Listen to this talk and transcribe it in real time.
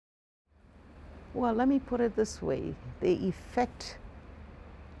Well, let me put it this way. The effect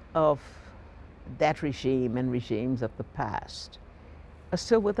of that regime and regimes of the past are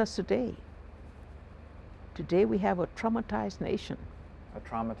still with us today. Today we have a traumatized nation. A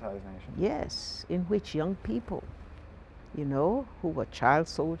traumatized nation? Yes, in which young people, you know, who were child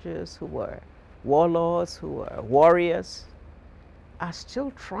soldiers, who were warlords, who were warriors, are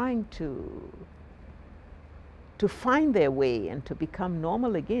still trying to find their way and to become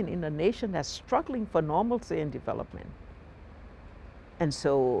normal again in a nation that's struggling for normalcy and development. And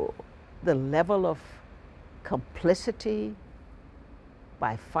so the level of complicity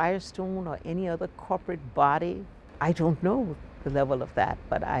by Firestone or any other corporate body, I don't know the level of that,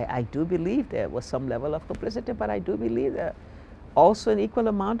 but I do believe there was some level of complicity, but I do believe there also an equal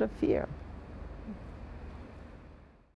amount of fear.